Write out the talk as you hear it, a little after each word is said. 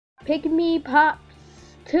Pikmi Pops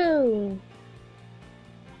 2.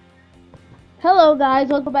 Hello guys,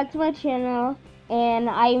 welcome back to my channel, and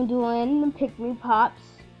I am doing Pikmi Pops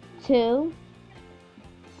 2.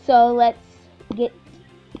 So let's get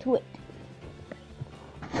to it.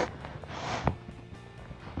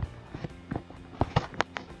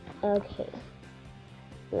 Okay,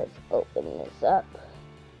 let's open this up.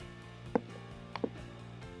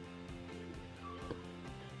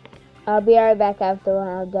 I'll be right back after when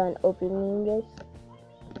I'm done opening this.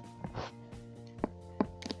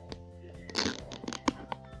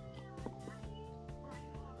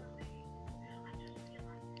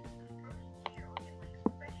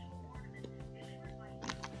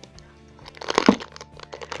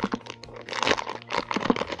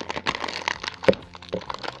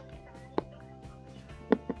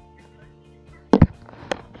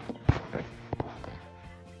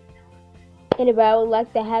 Anybody would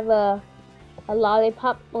like to have a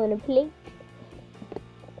lollipop on a plate?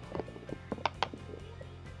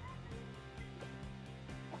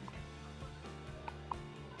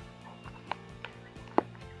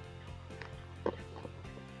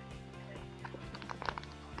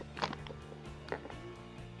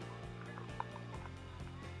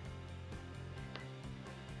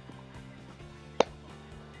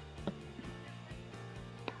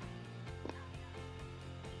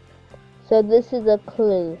 So this is a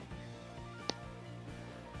clue.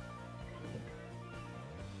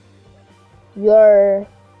 You're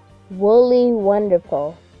woolly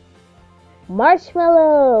wonderful.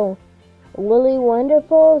 Marshmallow! Woolly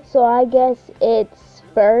wonderful, so I guess it's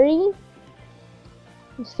furry.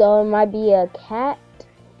 So it might be a cat.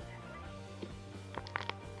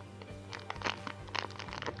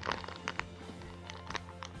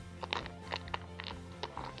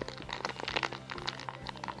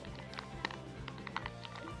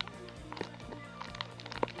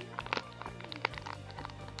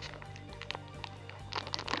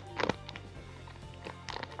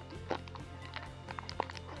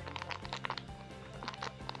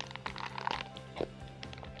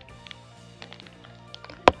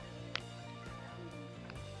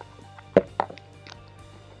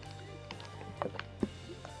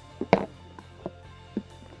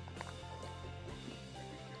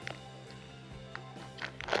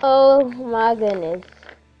 Oh my goodness.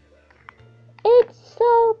 It's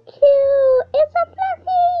so cute. It's so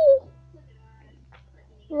fluffy.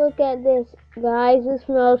 Look at this. Guys, it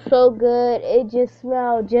smells so good. It just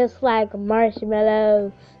smells just like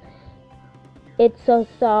marshmallows. It's so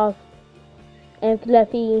soft and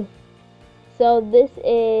fluffy. So this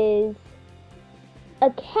is a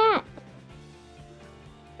cat.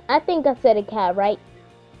 I think I said a cat, right?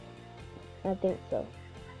 I think so.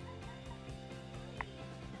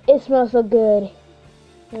 It smells so good.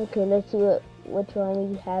 Okay, let's see which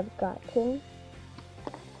one we have gotten.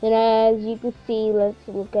 And as you can see, let's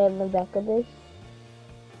look at the back of this.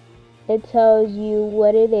 It tells you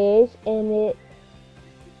what it is, and it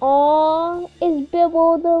all is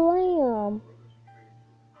Bibble the lamb.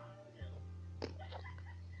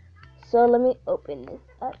 So let me open this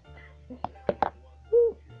up.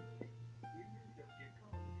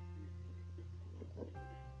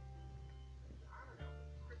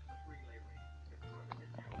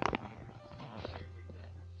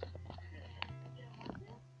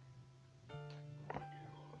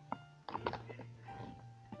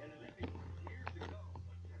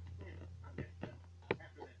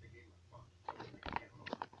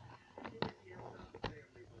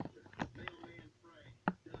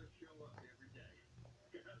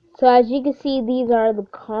 So as you can see, these are the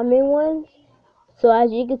common ones. So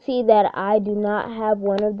as you can see that I do not have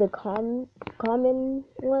one of the common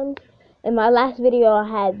ones. In my last video I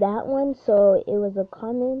had that one, so it was a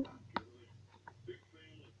common.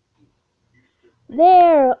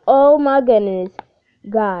 There! Oh my goodness.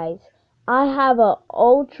 Guys, I have a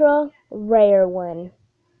ultra rare one.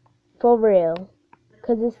 For real.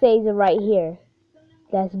 Because it says it right here.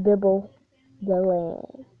 That's Bibble the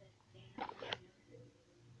lamb.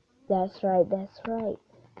 That's right, that's right.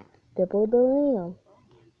 Bibble the lamb.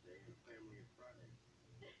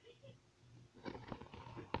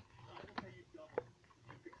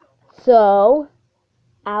 So,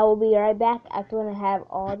 I will be right back after when I have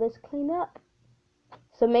all this cleaned up.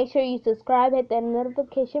 So make sure you subscribe, hit that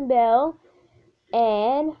notification bell,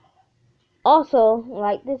 and also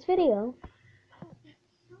like this video.